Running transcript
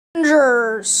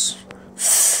warriors.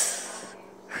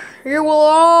 You will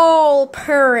all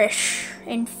perish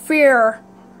in fear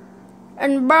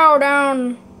and bow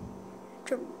down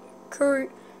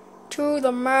to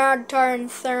the mad Titan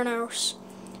Thanos.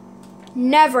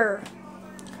 Never.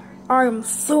 I am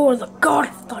Thor, the god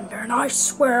of thunder, and I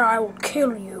swear I will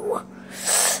kill you.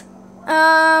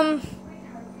 I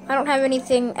don't have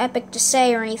anything epic to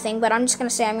say or anything, but I'm just gonna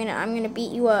say I'm gonna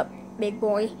beat you up, big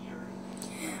boy.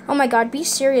 Oh my god, be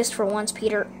serious for once,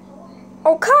 Peter.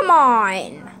 Oh, come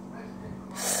on!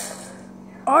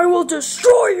 I will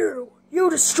destroy you! You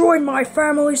destroyed my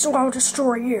family, so I'll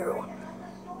destroy you.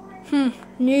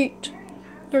 Neat.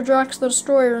 You're Drax the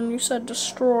Destroyer, and you said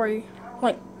destroy,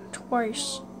 like,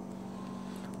 twice.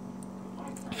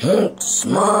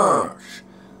 Smash!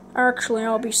 Actually,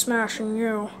 I'll be smashing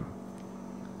you.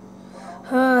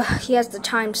 He has the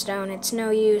time stone. It's no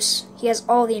use. He has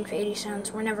all the Infinity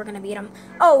Stones. We're never gonna beat him.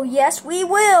 Oh, yes, we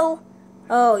will!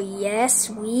 Oh, yes,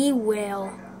 we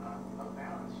will.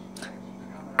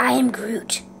 I am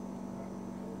Groot.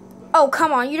 Oh,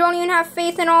 come on. You don't even have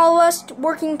faith in all of us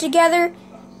working together?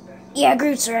 Yeah,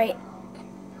 Groot's right.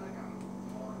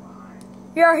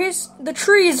 Yeah, the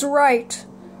tree's right.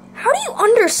 How do you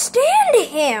understand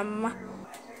him?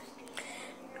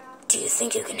 Do you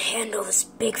think you can handle this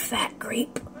big fat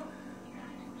grape?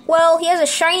 Well, he has a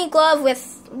shiny glove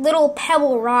with little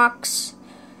pebble rocks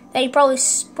that he probably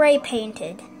spray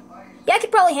painted. Yeah, I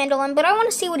could probably handle him, but I want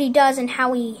to see what he does and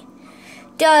how he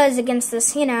does against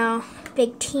this,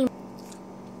 big team.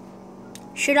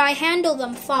 Should I handle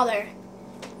them, Father?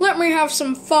 Let me have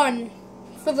some fun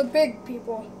for the big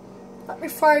people. Let me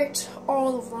fight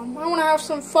all of them. I want to have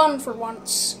some fun for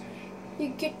once. You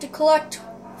get to collect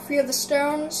a few of the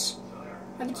stones.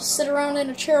 I get to sit around in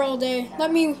a chair all day.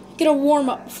 Let me get a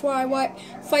warm-up before I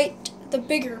fight the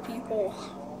bigger people.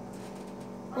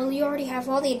 Well, you already have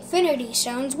all the Infinity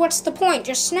Stones. What's the point?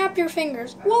 Just snap your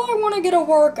fingers. Well, I want to get a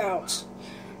workout.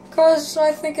 Because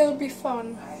I think it'll be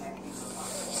fun.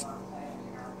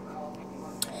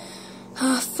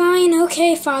 Fine,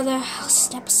 okay, Father. I'll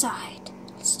step aside.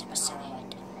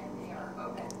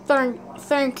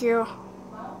 Thank you.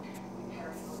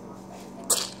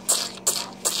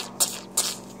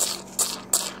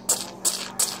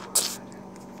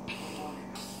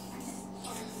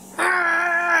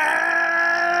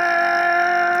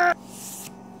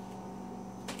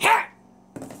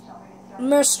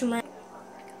 Missed, man.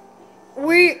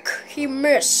 Weak, he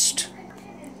missed.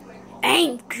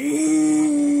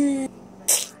 Angry.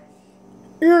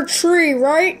 You're a tree,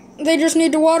 right? They just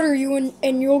need to water you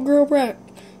and you'll grow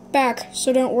back,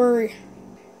 so don't worry.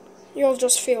 You'll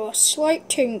just feel a slight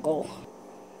tingle.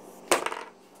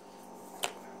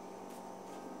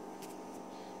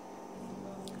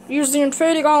 Use the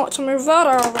Infinity Gauntlet to move that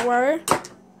out of the way.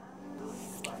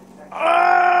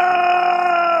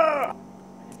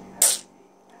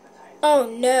 Oh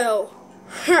no.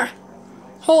 Huh.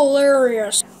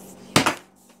 Hilarious.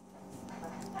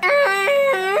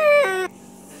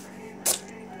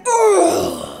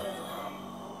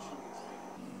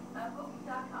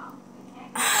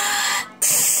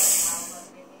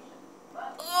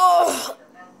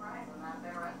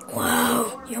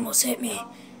 Wow, you almost hit me.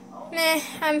 Meh,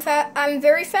 I'm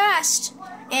very fast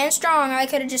and strong. I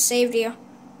could have just saved you.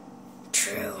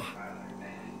 True.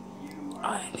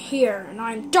 I'm here, and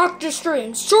I'm Dr.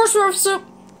 Strange, Sorcerer of Soup.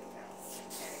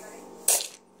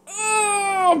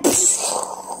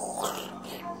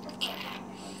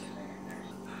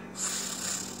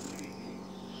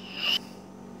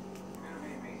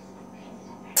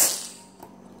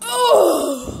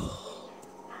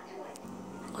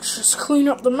 Let's just clean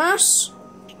up the mess.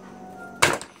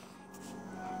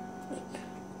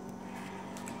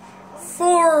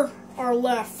 4 are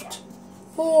left.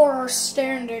 4 are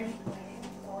standing.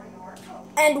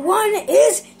 And 1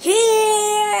 is here!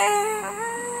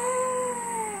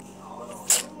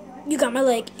 You got my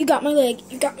leg, you got my leg,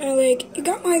 you got my leg, you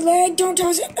got my leg, don't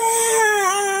toss it!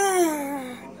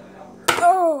 Ah!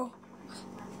 Oh!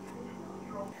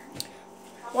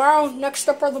 Wow, next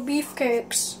up are the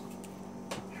beefcakes.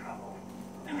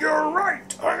 You're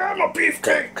right, I am a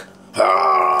beefcake!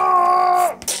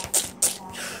 Ah!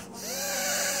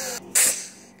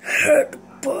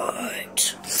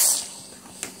 Headbutt.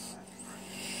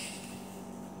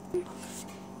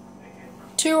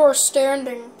 2 are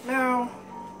standing now.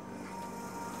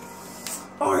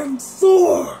 I'm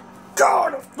Thor,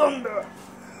 God of Thunder.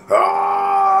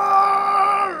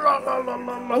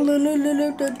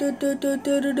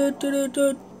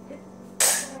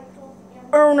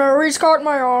 Oh no, he's got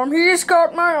my arm. He's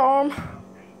got my arm.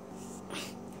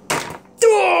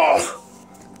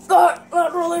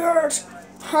 That really hurt.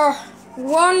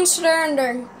 One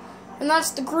standing, and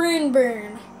that's the green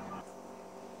bean.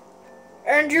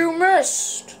 And you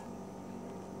missed.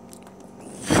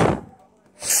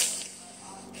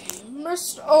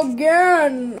 Missed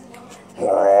again.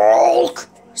 Hulk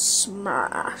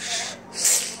smash.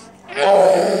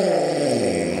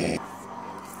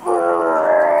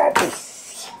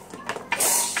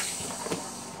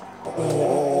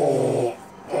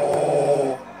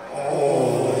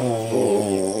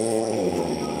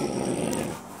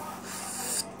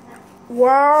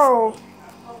 Wow.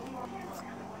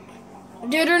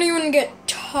 Didn't even get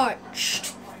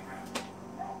touched.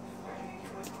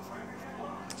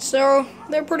 So,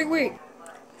 they're pretty weak.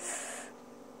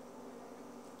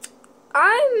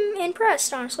 I'm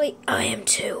impressed, honestly. I am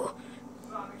too.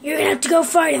 You're gonna have to go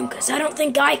fight him, because I don't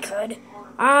think I could.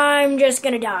 I'm just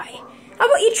gonna die. How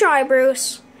about you try,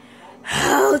 Bruce?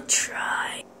 I'll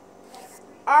try.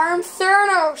 I'm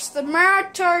Thanos, the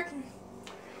Mad Titan.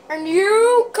 And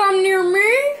you come near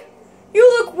me? You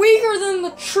look weaker than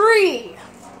the tree.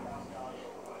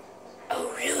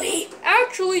 Oh, really?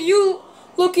 Actually, you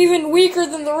look even weaker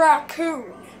than the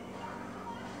raccoon.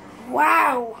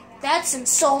 Wow, that's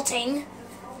insulting.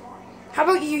 How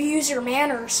about you use your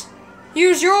manners?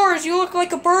 Use yours, you look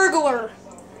like a burglar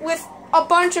with a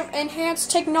bunch of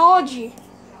enhanced technology.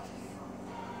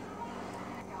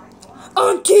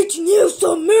 I'm teaching you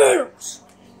some manners.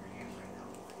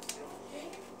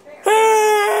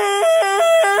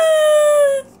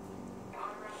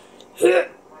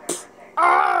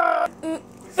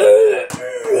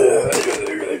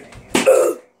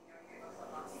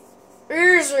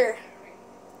 Easy.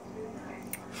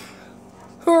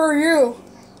 Who are you?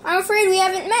 I'm afraid we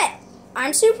haven't met.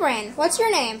 I'm Superman. What's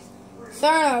your name?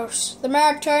 Thanos, the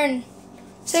Mad Titan.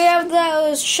 So you have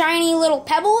those shiny little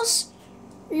pebbles?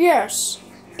 Yes.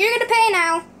 You're gonna pay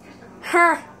now.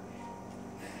 Huh.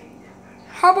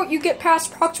 How about you get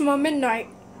past Proxima Midnight?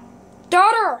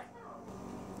 Daughter!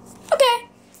 Okay.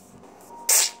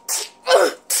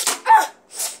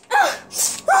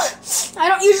 I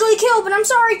don't usually kill, but I'm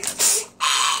sorry.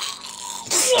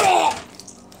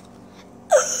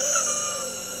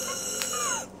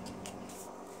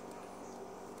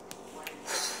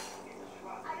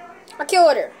 I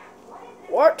killed her.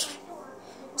 What?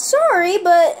 Sorry,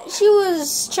 but she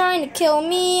was trying to kill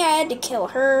me. I had to kill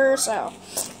her, so...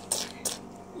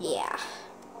 yeah.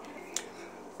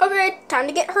 Okay, time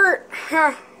to get hurt.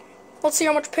 Huh. Let's see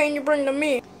how much pain you bring to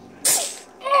me.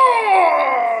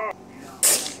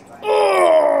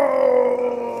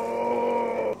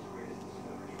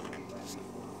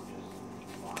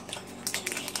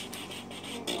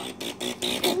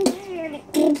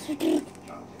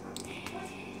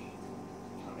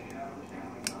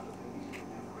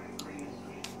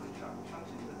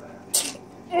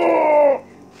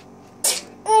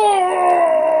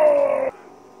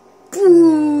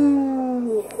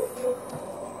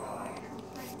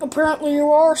 Apparently you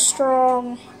are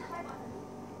strong.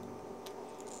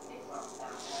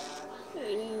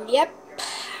 Yep,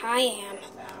 I am.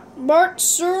 But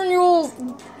soon you'll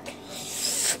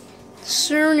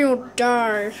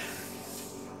die.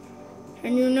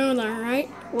 And you know that, right?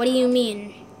 What do you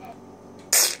mean?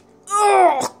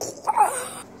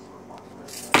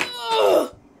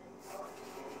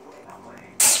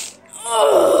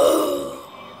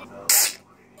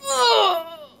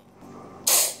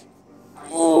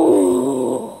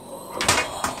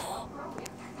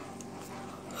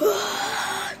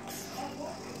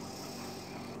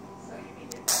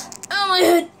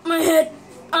 My head.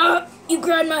 You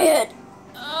grabbed my head.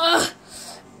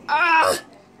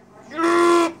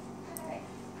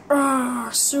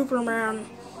 Superman.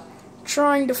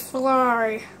 Trying to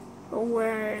fly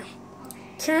away.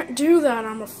 Can't do that,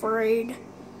 I'm afraid.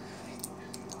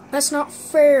 That's not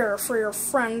fair for your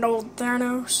friend, old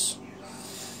Thanos.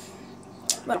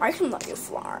 But I can let you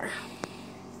fly.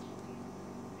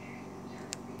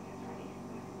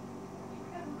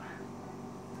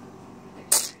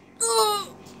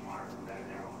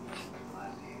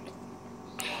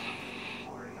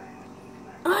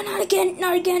 Oh, not again,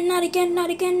 not again, not again, not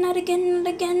again, not again, not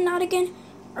again, not again.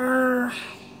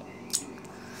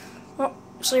 Well,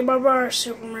 say bye-bye,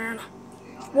 Superman.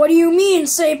 What do you mean,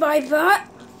 say bye-bye?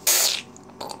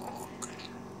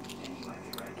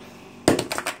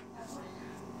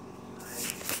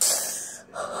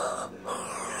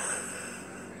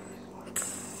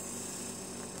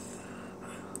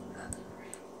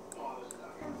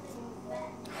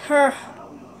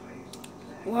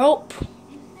 Welp.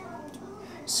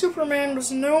 Superman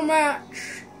was no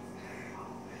match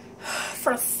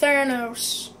for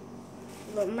Thanos,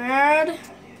 the Mad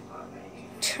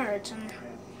Titan.